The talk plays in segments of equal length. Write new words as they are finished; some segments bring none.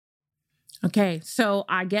Okay, so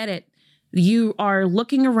I get it. You are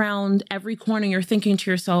looking around every corner. You're thinking to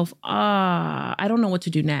yourself, I don't know what to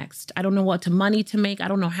do next. I don't know what money to make. I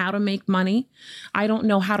don't know how to make money. I don't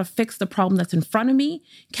know how to fix the problem that's in front of me.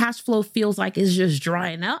 Cash flow feels like it's just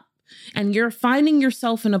drying up. And you're finding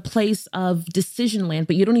yourself in a place of decision land,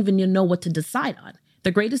 but you don't even know what to decide on.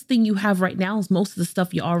 The greatest thing you have right now is most of the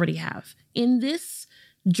stuff you already have. In this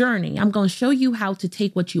journey, I'm going to show you how to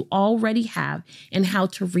take what you already have and how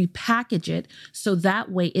to repackage it so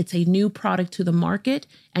that way it's a new product to the market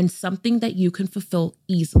and something that you can fulfill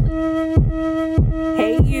easily.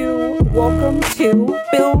 Hey you, welcome to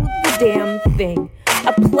Build the Damn Thing,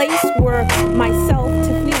 a place where myself,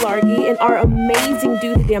 Tiffany Largy, and our amazing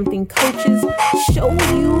Do the Damn Thing coaches show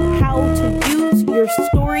you how to use your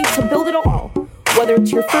story to build it all. Whether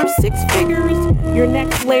it's your first 6 figures, your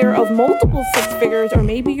next layer of multiple 6 figures, or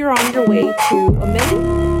maybe you're on your way to $1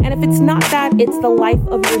 million. And if it's not that, it's the life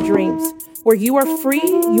of your dreams, where you are free,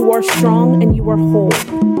 you are strong, and you are whole.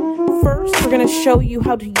 First, we're going to show you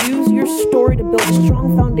how to use your story to build a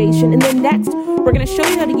strong foundation. And then next, we're going to show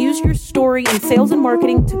you how to use your story in sales and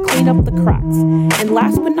marketing to clean up the cracks. And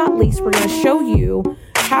last but not least, we're going to show you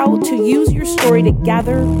how to use your story to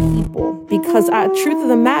gather people. Because truth of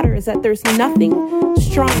the matter is that there's nothing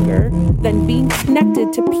stronger than being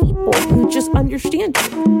connected to people who just understand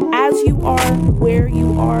you as you are, where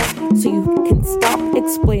you are, so you can stop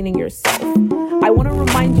explaining yourself. I want to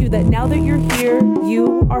remind you that now that you're here,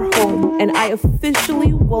 you are home, and I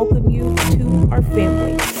officially welcome you to our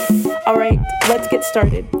family. All right, let's get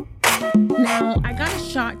started. Now, I got a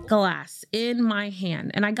shot glass in my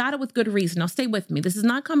hand, and I got it with good reason. Now, stay with me. This is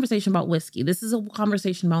not a conversation about whiskey. This is a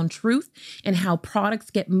conversation about truth and how products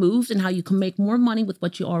get moved and how you can make more money with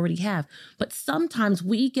what you already have. But sometimes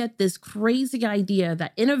we get this crazy idea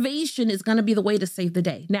that innovation is going to be the way to save the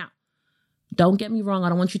day. Now, don't get me wrong. I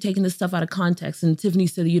don't want you taking this stuff out of context. And Tiffany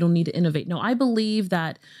said that you don't need to innovate. No, I believe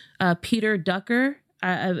that Peter Drucker,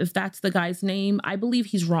 if that's the guy's name, I believe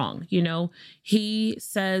he's wrong. You know, he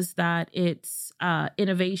says that it's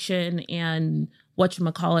innovation and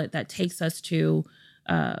whatchamacallit that takes us to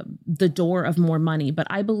the door of more money. But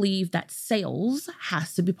I believe that sales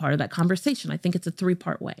has to be part of that conversation. I think it's a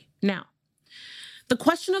 3-part way. Now, the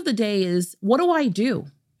question of the day is, what do I do?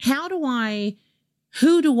 How do I,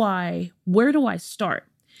 who do I, where do I start?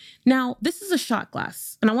 Now, this is a shot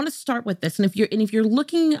glass, and I want to start with this. And if you're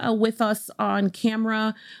looking with us on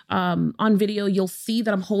camera, on video, you'll see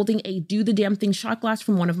that I'm holding a Do the Damn Thing shot glass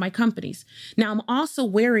from one of my companies. Now, I'm also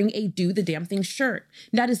wearing a Do the Damn Thing shirt.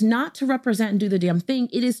 That is not to represent and do the damn thing.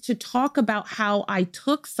 It is to talk about how I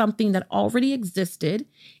took something that already existed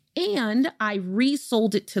and I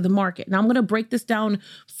resold it to the market. Now, I'm going to break this down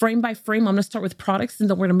frame by frame. I'm going to start with products, and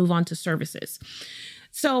then we're going to move on to services.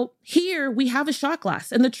 So here we have a shot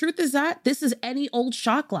glass. And the truth is that this is any old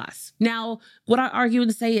shot glass. Now, would I argue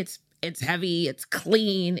and say it's heavy, it's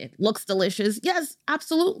clean, it looks delicious? Yes,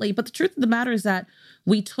 absolutely. But the truth of the matter is that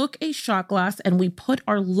we took a shot glass and we put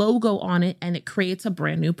our logo on it, and it creates a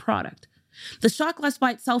brand new product. The shot glass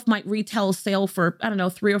by itself might retail sale for, I don't know,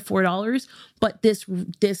 $3 or $4. But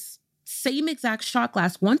this same exact shot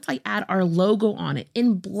glass, once I add our logo on it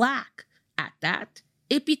in black at that,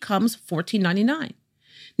 it becomes $14.99.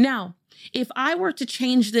 Now, if I were to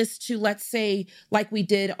change this to, let's say, like we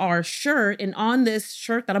did our shirt, and on this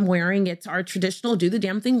shirt that I'm wearing, it's our traditional Do the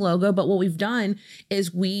Damn Thing logo. But what we've done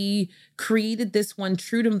is we created this one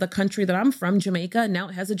true to the country that I'm from, Jamaica, and now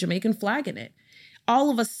it has a Jamaican flag in it. All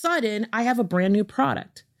of a sudden, I have a brand new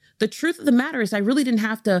product. The truth of the matter is I really didn't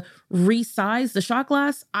have to resize the shot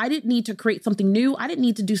glass. I didn't need to create something new. I didn't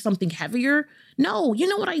need to do something heavier. No, you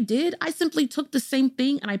know what I did? I simply took the same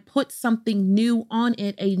thing and I put something new on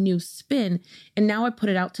it, a new spin, and now I put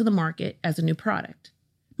it out to the market as a new product.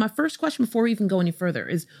 My first question before we even go any further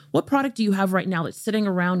is, what product do you have right now that's sitting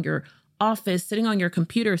around your office, sitting on your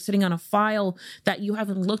computer, sitting on a file that you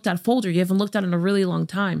haven't looked at, folder you haven't looked at in a really long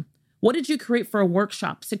time? What did you create for a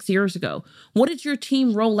workshop 6 years ago? What did your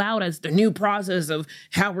team roll out as the new process of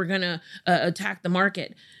how we're going to attack the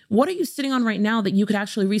market? What are you sitting on right now that you could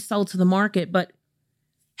actually resell to the market, but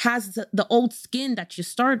has the old skin that you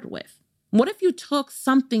started with? What if you took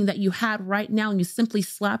something that you had right now and you simply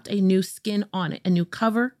slapped a new skin on it, a new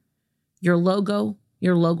cover, your logo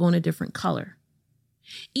in a different color?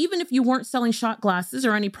 Even if you weren't selling shot glasses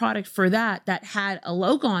or any product for that had a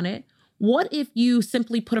logo on it, what if you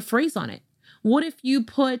simply put a phrase on it? What if you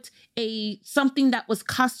put something that was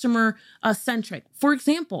customer centric? For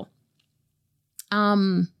example,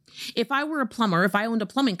 if I were a plumber, if I owned a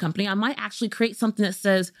plumbing company, I might actually create something that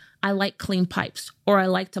says, I like clean pipes, or I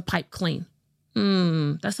like to pipe clean.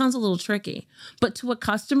 That sounds a little tricky. But to a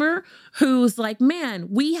customer who's like, man,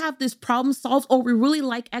 we have this problem solved, or we really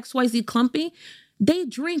like XYZ Clumpy, they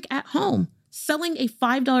drink at home. Selling a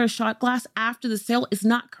 $5 shot glass after the sale is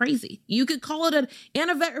not crazy. You could call it an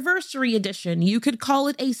anniversary edition. You could call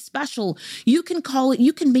it a special. You can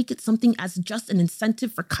make it something as just an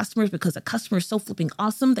incentive for customers because a customer is so flipping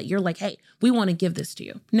awesome that you're like, hey, we want to give this to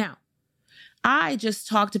you. Now, I just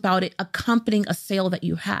talked about it accompanying a sale that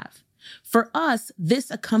you have. For us, this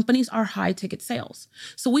accompanies our high ticket sales.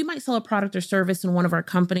 So we might sell a product or service in one of our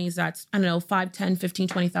companies that's, I don't know, $5, $10, $15,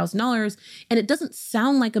 $20,000. And it doesn't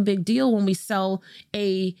sound like a big deal when we sell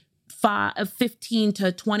a $15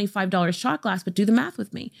 to $25 shot glass, but do the math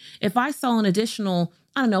with me. If I sell an additional,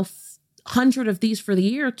 I don't know, 100 of these for the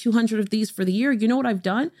year, 200 of these for the year, you know what I've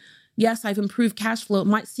done? Yes, I've improved cash flow. It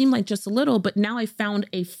might seem like just a little, but now I found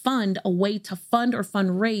a way to fund or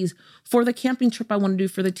fundraise for the camping trip I want to do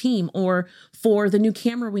for the team, or for the new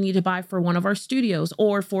camera we need to buy for one of our studios,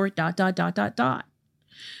 or for ... The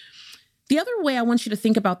other way I want you to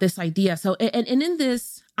think about this idea. So, and in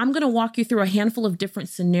this, I'm going to walk you through a handful of different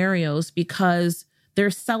scenarios because they're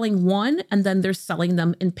selling one and then they're selling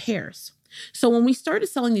them in pairs. So when we started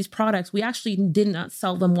selling these products, we actually did not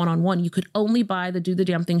sell them one-on-one. You could only buy the Do the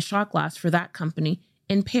Damn Thing shot glass for that company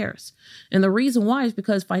in pairs. And the reason why is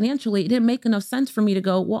because financially, it didn't make enough sense for me to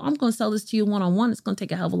go, well, I'm going to sell this to you one-on-one. It's going to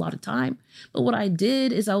take a hell of a lot of time. But what I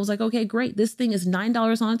did is I was like, okay, great. This thing is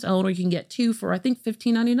 $9 on its own, or you can get two for, I think,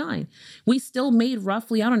 $15.99. We still made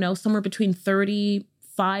roughly, I don't know, somewhere between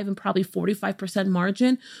 35 and probably 45%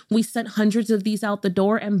 margin. We sent hundreds of these out the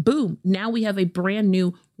door, and boom, now we have a brand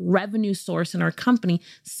new revenue source in our company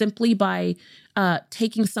simply by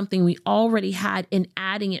taking something we already had and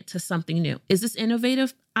adding it to something new. Is this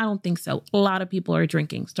innovative? I don't think so. A lot of people are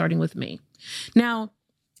drinking, starting with me. Now,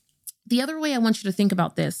 the other way I want you to think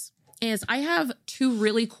about this is I have two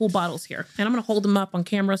really cool bottles here, and I'm going to hold them up on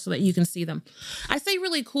camera so that you can see them. I say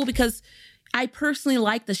really cool because I personally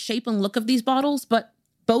like the shape and look of these bottles, but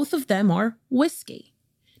both of them are whiskey.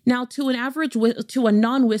 Now, to a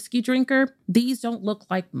non-whiskey drinker, these don't look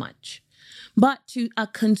like much. But to a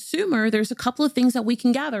consumer, there's a couple of things that we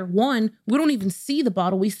can gather. One, we don't even see the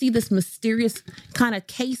bottle. We see this mysterious kind of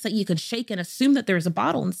case that you can shake and assume that there's a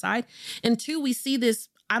bottle inside. And two, we see this,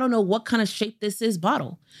 I don't know what kind of shape this is,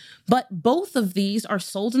 bottle. But both of these are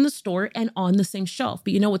sold in the store and on the same shelf.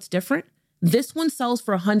 But you know what's different? This one sells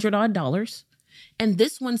for $100 odd, and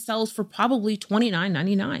this one sells for probably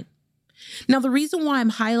 $29.99. Now, the reason why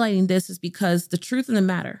I'm highlighting this is because the truth of the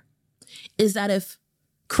matter is that if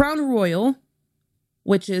Crown Royal,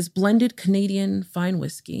 which is blended Canadian fine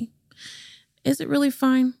whiskey, is it really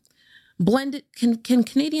fine? Blended, can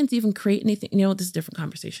Canadians even create anything? You know, this is a different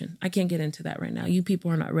conversation. I can't get into that right now. You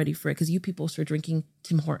people are not ready for it because you people start drinking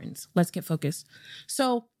Tim Hortons. Let's get focused.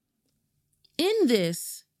 So in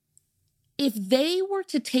this, if they were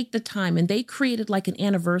to take the time and they created like an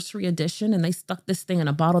anniversary edition and they stuck this thing in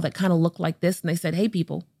a bottle that kind of looked like this and they said, hey,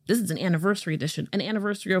 people, this is an anniversary edition. An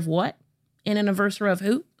anniversary of what? An anniversary of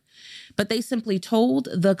who? But they simply told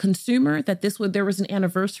the consumer that there was an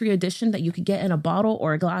anniversary edition that you could get in a bottle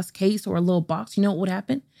or a glass case or a little box. You know what would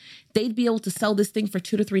happen? They'd be able to sell this thing for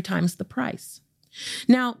 2 to 3 times the price.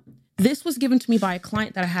 Now, this was given to me by a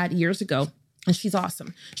client that I had years ago, and she's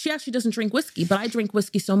awesome. She actually doesn't drink whiskey, but I drink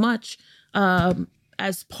whiskey so much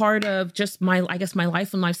as part of just my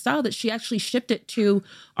life and lifestyle that she actually shipped it to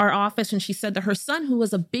our office. And she said that her son, who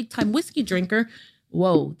was a big time whiskey drinker,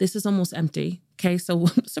 whoa, this is almost empty. Okay, so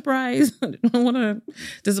surprise. I don't want to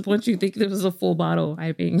disappoint you. Think this was a full bottle.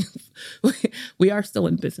 I mean, we are still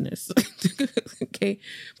in business. Okay,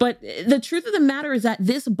 but the truth of the matter is that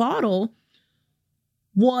this bottle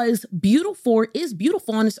is beautiful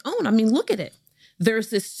on its own. I mean, look at it. There's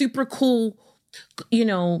this super cool,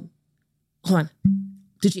 hold on.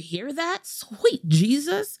 Did you hear that? Sweet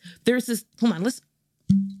Jesus. There's this, hold on, listen.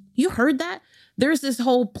 You heard that? There's this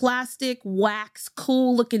whole plastic wax,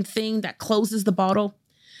 cool looking thing that closes the bottle.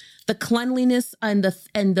 The cleanliness and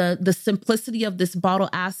the simplicity of this bottle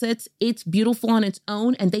assets, it's beautiful on its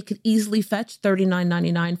own, and they could easily fetch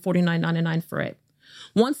 $39.99, $49.99 for it.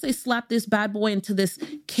 Once they slapped this bad boy into this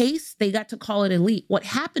case, they got to call it elite. What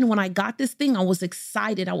happened when I got this thing, I was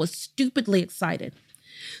excited. I was stupidly excited.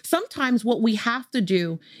 Sometimes what we have to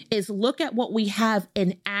do is look at what we have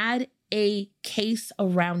and add a case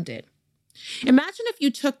around it. Imagine if you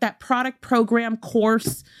took that product program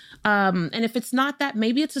course, and if it's not that,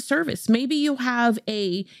 maybe it's a service. Maybe you have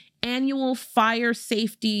a annual fire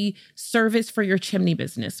safety service for your chimney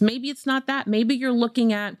business. Maybe it's not that. Maybe you're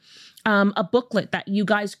looking at a booklet that you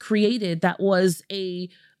guys created that was a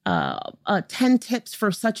 10 tips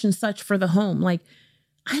for such and such for the home. Like,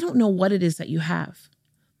 I don't know what it is that you have.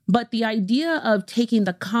 But the idea of taking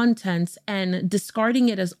the contents and discarding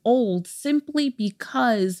it as old simply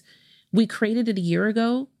because we created it a year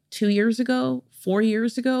ago, 2 years ago, 4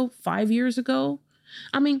 years ago, 5 years ago.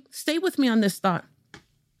 I mean, stay with me on this thought.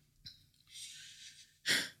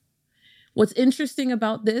 What's interesting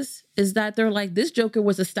about this is that they're like, this Joker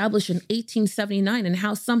was established in 1879 and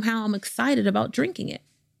how somehow I'm excited about drinking it.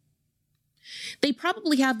 They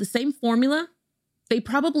probably have the same formula. They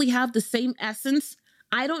probably have the same essence.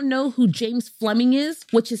 I don't know who James Fleming is,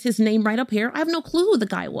 which is his name right up here. I have no clue who the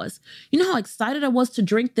guy was. You know how excited I was to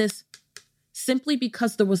drink this simply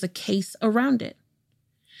because there was a case around it.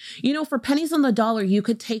 You know, for pennies on the dollar, you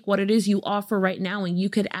could take what it is you offer right now and you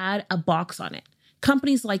could add a box on it.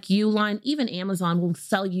 Companies like Uline, even Amazon will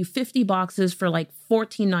sell you 50 boxes for like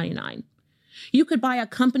 $14.99. You could buy a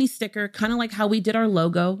company sticker, kind of like how we did our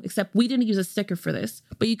logo, except we didn't use a sticker for this,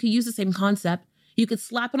 but you could use the same concept. You could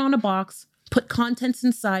slap it on a box, put contents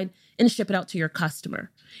inside, and ship it out to your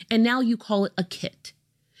customer. And now you call it a kit.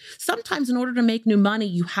 Sometimes in order to make new money,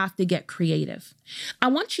 you have to get creative. I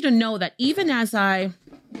want you to know that even as I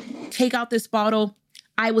take out this bottle,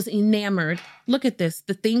 I was enamored. Look at this.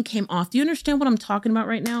 The thing came off. Do you understand what I'm talking about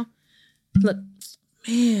right now? Look,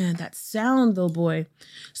 man, that sound though, boy.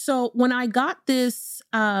 So when I got this,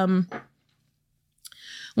 I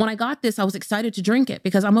was excited to drink it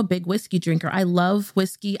because I'm a big whiskey drinker. I love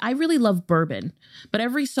whiskey. I really love bourbon, but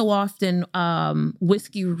every so often,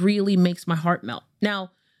 whiskey really makes my heart melt.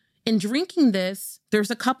 Now, in drinking this,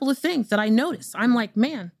 there's a couple of things that I noticed. I'm like,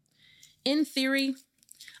 man, in theory,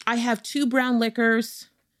 I have 2 brown liquors,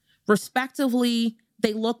 respectively.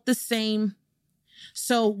 They look the same.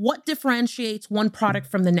 So what differentiates one product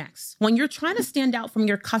from the next? When you're trying to stand out from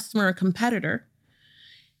your customer or competitor,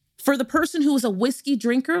 for the person who is a whiskey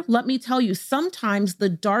drinker, let me tell you, sometimes the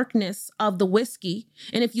darkness of the whiskey,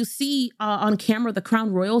 and if you see on camera, the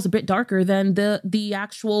Crown Royal is a bit darker than the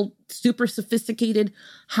actual super sophisticated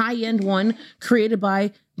high-end one created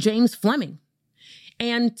by James Fleming.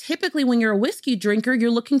 And typically when you're a whiskey drinker,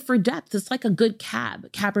 you're looking for depth. It's like a good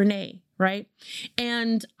Cabernet, right?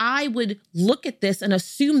 And I would look at this and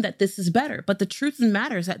assume that this is better. But the truth of the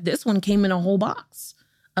matter is that this one came in a whole box,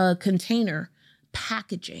 a container,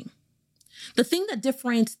 packaging. The thing that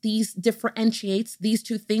differentiates these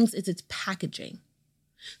two things is its packaging.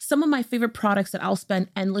 Some of my favorite products that I'll spend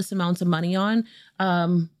endless amounts of money on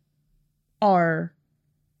are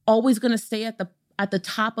always going to stay at the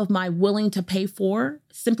top of my willing to pay for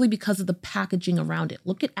simply because of the packaging around it.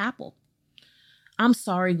 Look at Apple. I'm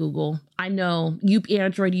sorry, Google. I know you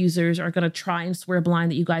Android users are going to try and swear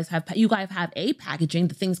blind that you guys have a packaging.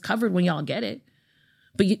 The thing's covered when y'all get it.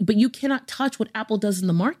 But you cannot touch what Apple does in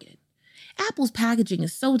the market. Apple's packaging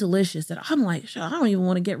is so delicious that I'm like, I don't even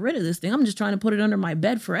want to get rid of this thing. I'm just trying to put it under my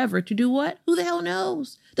bed forever to do what? Who the hell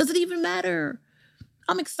knows? Does it even matter?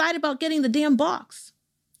 I'm excited about getting the damn box.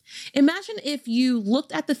 Imagine if you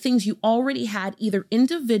looked at the things you already had either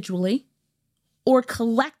individually or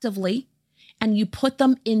collectively and you put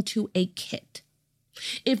them into a kit.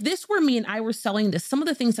 If this were me and I were selling this, some of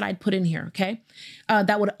the things that I'd put in here, okay,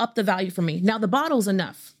 that would up the value for me. Now, the bottle's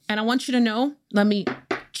enough. And I want you to know,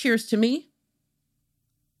 cheers to me.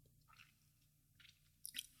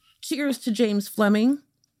 Cheers to James Fleming.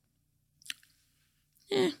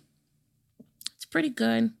 It's pretty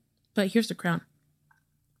good, but here's the crown.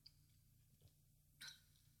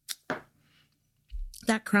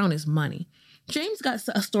 That crown is money. James got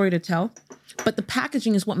a story to tell, but the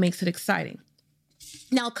packaging is what makes it exciting.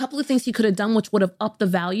 Now, a couple of things he could have done, which would have upped the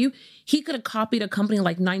value. He could have copied a company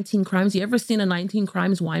like 19 Crimes. You ever seen a 19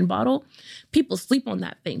 Crimes wine bottle? People sleep on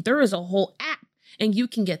that thing. There is a whole app, and you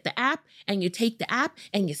can get the app, and you take the app,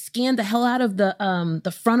 and you scan the hell out of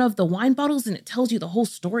the front of the wine bottles, and it tells you the whole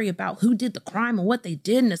story about who did the crime and what they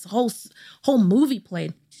did, and this whole movie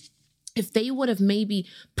played. If they would have maybe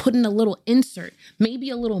put in a little insert, maybe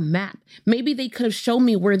a little map, maybe they could have shown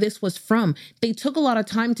me where this was from. They took a lot of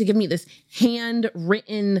time to give me this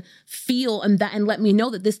handwritten feel and let me know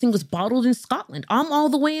that this thing was bottled in Scotland. I'm all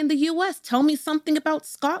the way in the US. Tell me something about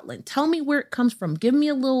Scotland. Tell me where it comes from. Give me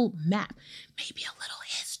a little map, maybe a little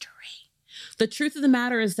history. The truth of the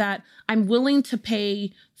matter is that I'm willing to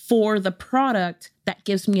pay for the product that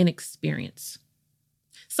gives me an experience.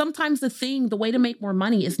 Sometimes the way to make more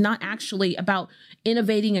money is not actually about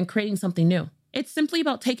innovating and creating something new. It's simply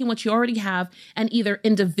about taking what you already have and either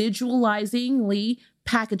individualizingly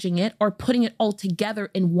packaging it or putting it all together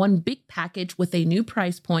in one big package with a new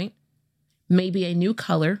price point, maybe a new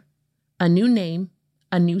color, a new name,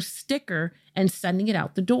 a new sticker, and sending it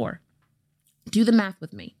out the door. Do the math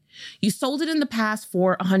with me. You sold it in the past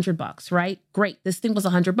for $100, right? Great. This thing was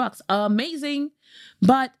 $100. Amazing.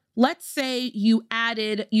 But let's say you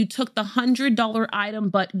took the $100 item,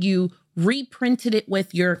 but you reprinted it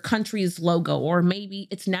with your country's logo, or maybe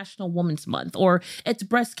it's National Women's Month, or it's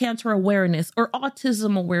breast cancer awareness, or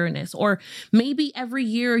autism awareness, or maybe every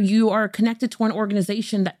year you are connected to an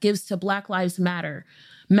organization that gives to Black Lives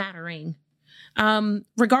Mattering.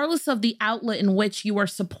 Regardless of the outlet in which you are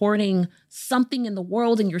supporting something in the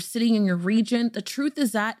world and you're sitting in your region, the truth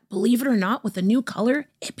is that, believe it or not, with a new color,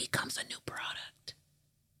 it becomes a new product.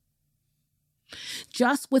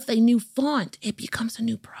 Just with a new font, it becomes a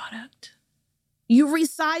new product. You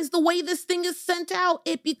resize the way this thing is sent out,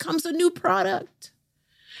 it becomes a new product.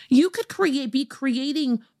 You could be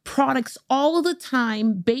creating products all the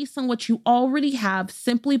time based on what you already have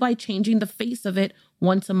simply by changing the face of it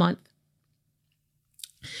once a month.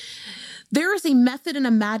 There is a method and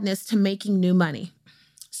a madness to making new money.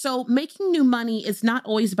 So making new money is not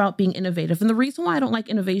always about being innovative. And the reason why I don't like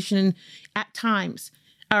innovation at times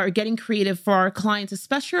or getting creative for our clients,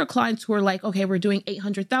 especially our clients who are like, okay, we're doing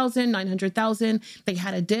 800,000, 900,000. They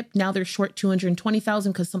had a dip. Now they're short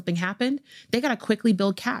 220,000 because something happened. They got to quickly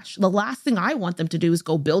build cash. The last thing I want them to do is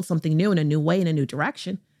go build something new in a new way, in a new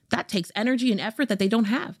direction. That takes energy and effort that they don't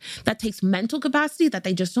have. That takes mental capacity that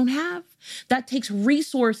they just don't have. That takes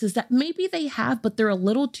resources that maybe they have, but they're a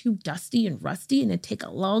little too dusty and rusty, and it takes a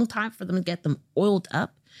long time for them to get them oiled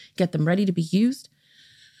up, get them ready to be used.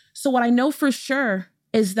 So what I know for sure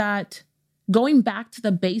is that going back to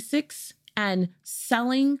the basics and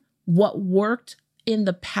selling what worked in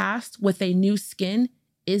the past with a new skin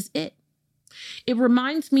is it. It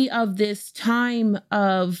reminds me of this time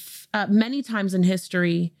of many times in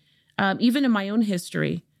history, even in my own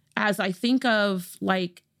history, as I think of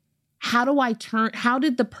like, how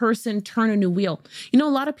did the person turn a new wheel? You know, a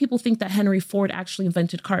lot of people think that Henry Ford actually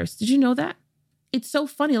invented cars. Did you know that? It's so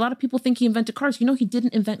funny. A lot of people think he invented cars. You know, he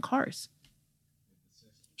didn't invent cars.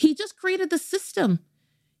 He just created the system.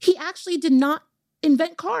 He actually did not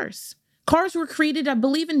invent cars. Cars were created, I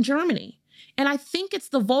believe, in Germany. And I think it's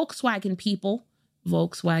the Volkswagen people.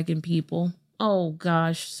 Oh,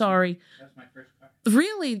 gosh. Sorry. That's my first car.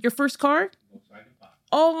 Really? Your first car? Volkswagen Pop.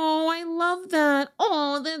 Oh, I love that.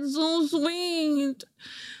 Oh, that's so sweet.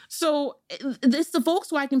 So it's the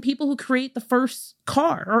Volkswagen people who create the first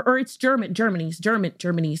car, or it's Germany's.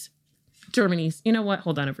 You know what?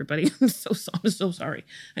 Hold on, everybody. I'm so sorry.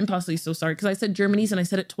 I'm possibly so sorry because I said Germany's and I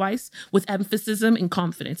said it twice with emphasis and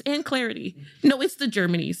confidence and clarity. No, it's the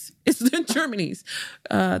Germany's. It's the Germany's.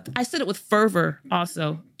 I said it with fervor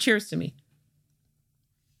also. Cheers to me.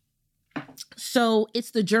 So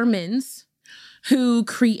it's the Germans who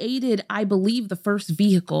created, I believe, the first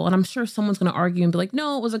vehicle. And I'm sure someone's going to argue and be like,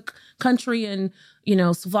 no, it was a country in,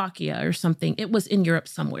 Slovakia or something. It was in Europe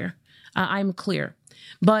somewhere. I'm clear.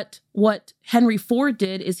 But what Henry Ford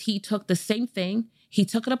did is he took the same thing, he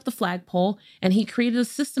took it up the flagpole, and he created a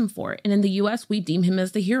system for it. And in the US, we deem him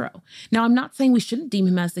as the hero. Now, I'm not saying we shouldn't deem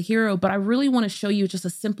him as the hero, but I really want to show you just a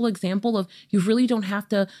simple example of you really don't have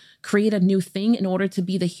to create a new thing in order to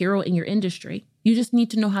be the hero in your industry. You just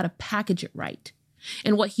need to know how to package it right.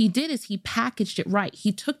 And what he did is he packaged it right.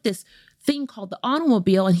 He took this thing called the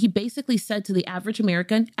automobile, and he basically said to the average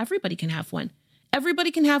American, everybody can have one.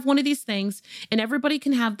 Everybody can have one of these things, and everybody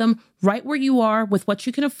can have them right where you are with what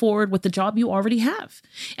you can afford with the job you already have.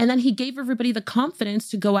 And then he gave everybody the confidence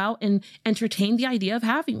to go out and entertain the idea of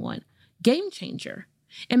having one. Game changer.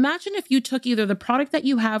 Imagine if you took either the product that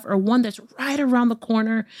you have or one that's right around the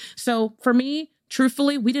corner. So for me,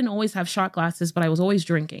 truthfully, we didn't always have shot glasses, but I was always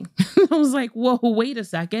drinking. I was like, whoa, wait a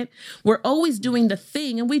second. We're always doing the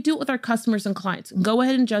thing, and we do it with our customers and clients. Go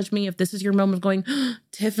ahead and judge me if this is your moment of going,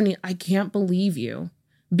 Tiffany, I can't believe you.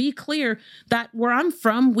 Be clear that where I'm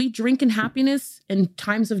from, we drink in happiness and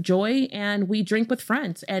times of joy, and we drink with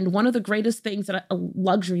friends. And one of the greatest things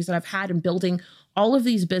luxuries that I've had in building all of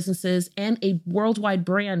these businesses and a worldwide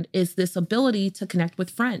brand is this ability to connect with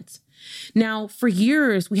friends. Now, for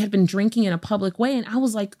years, we had been drinking in a public way, and I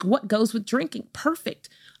was like, what goes with drinking? Perfect.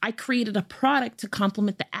 I created a product to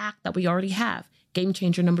complement the act that we already have. Game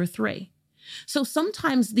changer number 3. So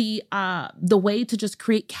sometimes the way to just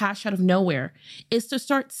create cash out of nowhere is to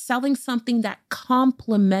start selling something that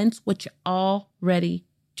complements what you're already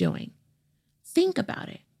doing. Think about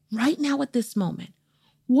it right now at this moment.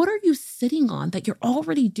 What are you sitting on that you're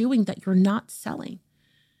already doing that you're not selling?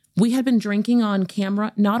 We had been drinking on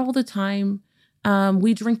camera, not all the time,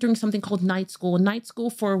 We drink during something called night school. Night school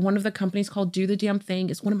for one of the companies called Do the Damn Thing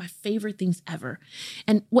is one of my favorite things ever.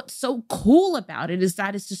 And what's so cool about it is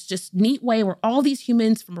that it's just neat way where all these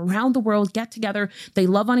humans from around the world get together. They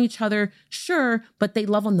love on each other, sure, but they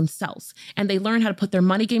love on themselves. And they learn how to put their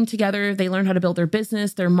money game together. They learn how to build their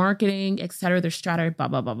business, their marketing, et cetera, their strategy, blah,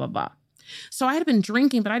 blah, blah, blah, blah. So I had been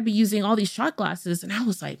drinking, but I'd be using all these shot glasses. And I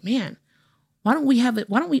was like, man, why aren't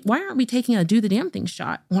we taking a Do the Damn Thing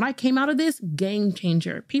shot? When I came out of this, game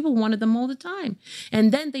changer. People wanted them all the time.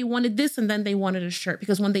 And then they wanted this, and then they wanted a shirt,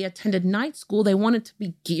 because when they attended night school, they wanted to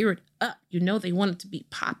be geared up. They wanted to be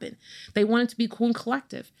popping. They wanted to be cool and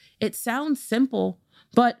collective. It sounds simple,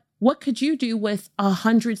 but what could you do with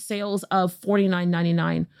 100 sales of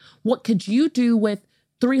 $49.99? What could you do with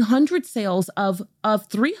 300 sales of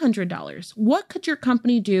 $300? What could your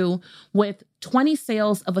company do with 20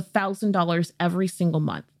 sales of $1,000 every single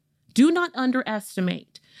month? Do not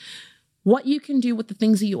underestimate what you can do with the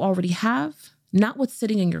things that you already have, not what's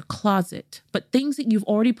sitting in your closet, but things that you've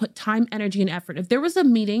already put time, energy, and effort. If there was a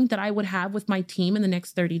meeting that I would have with my team in the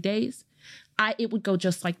next 30 days, it would go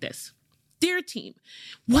just like this. Dear team,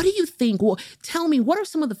 what do you think? Well, tell me, what are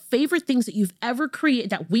some of the favorite things that you've ever created,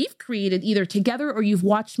 that we've created either together or you've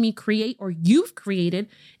watched me create or you've created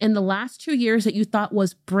in the last 2 years that you thought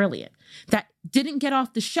was brilliant, that didn't get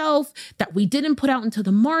off the shelf, that we didn't put out into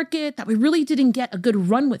the market, that we really didn't get a good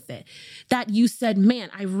run with it, that you said, man,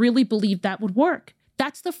 I really believe that would work.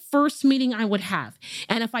 That's the first meeting I would have.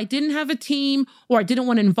 And if I didn't have a team or I didn't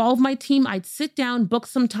want to involve my team, I'd sit down, book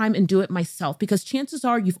some time, and do it myself, because chances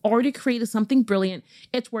are you've already created something brilliant.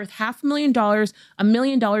 It's worth $500,000, $1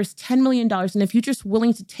 million, $10 million. And if you're just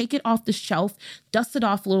willing to take it off the shelf, dust it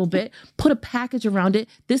off a little bit, put a package around it,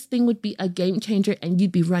 this thing would be a game changer, and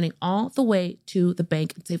you'd be running all the way to the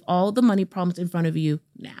bank and save all the money problems in front of you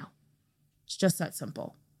now. It's just that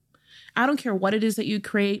simple. I don't care what it is that you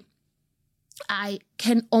create. I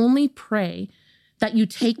can only pray that you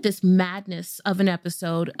take this madness of an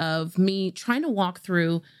episode of me trying to walk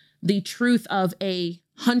through the truth of a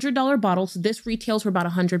 $100 bottle. So this retails for about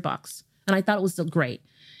 $100. And I thought it was still great.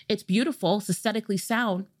 It's beautiful, it's aesthetically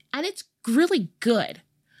sound, and it's really good.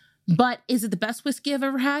 But is it the best whiskey I've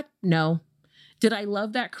ever had? No. Did I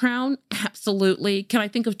love that crown? Absolutely. Can I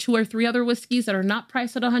think of 2 or 3 other whiskeys that are not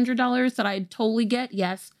priced at $100 that I'd totally get?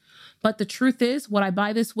 Yes. But the truth is, would I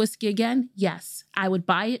buy this whiskey again? Yes, I would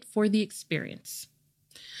buy it for the experience.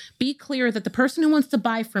 Be clear that the person who wants to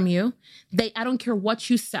buy from you, I don't care what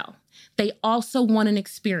you sell, they also want an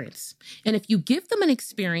experience. And if you give them an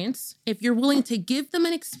experience, if you're willing to give them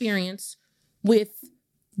an experience with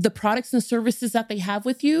the products and services that they have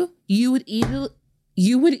with you, you would easily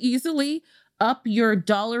up your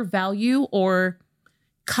dollar value or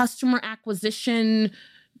customer acquisition,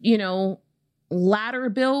 ladder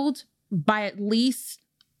build by at least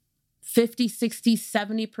 50, 60,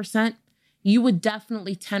 70%, you would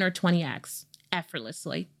definitely 10 or 20x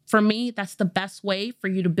effortlessly. For me, that's the best way for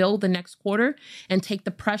you to build the next quarter and take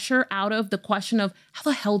the pressure out of the question of how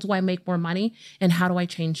the hell do I make more money and how do I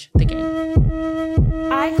change the game?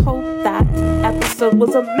 I hope that episode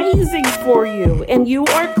was amazing for you and you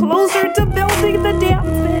are closer to building the damn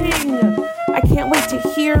thing. I can't wait to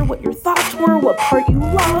hear what your thoughts were, what part you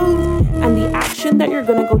loved, and the action that you're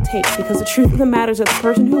going to go take, because the truth of the matter is that the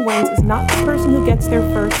person who wins is not the person who gets there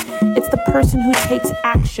first. It's the person who takes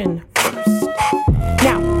action first.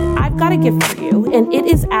 Now, I've got a gift for you, and it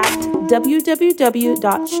is at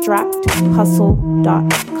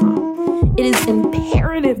www.stracthustle.com. It is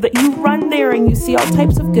imperative that you run there and you see all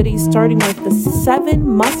types of goodies, starting with the 7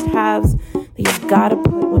 must-haves that you've got to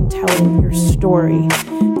put when telling your story.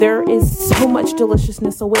 There is so much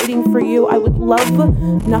deliciousness awaiting for you. I would love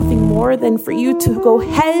nothing more than for you to go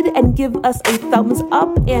ahead and give us a thumbs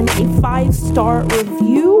up and a 5-star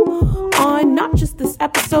review on not just this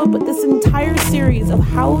episode, but this entire series of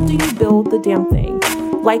how do you build the damn thing.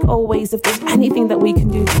 Like always, if there's anything that we can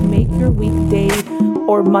do to make your weekday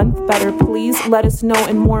or month better, please let us know.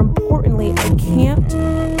 And more importantly, I can't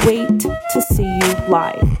wait to see you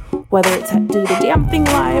live. Whether it's at Do the Damn Thing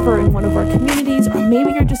Live or in one of our communities, or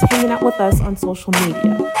maybe you're just hanging out with us on social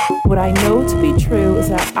media. What I know to be true is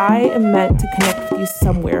that I am meant to connect with you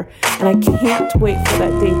somewhere, and I can't wait for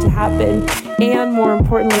that day to happen. And more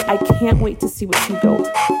importantly, I can't wait to see what you build.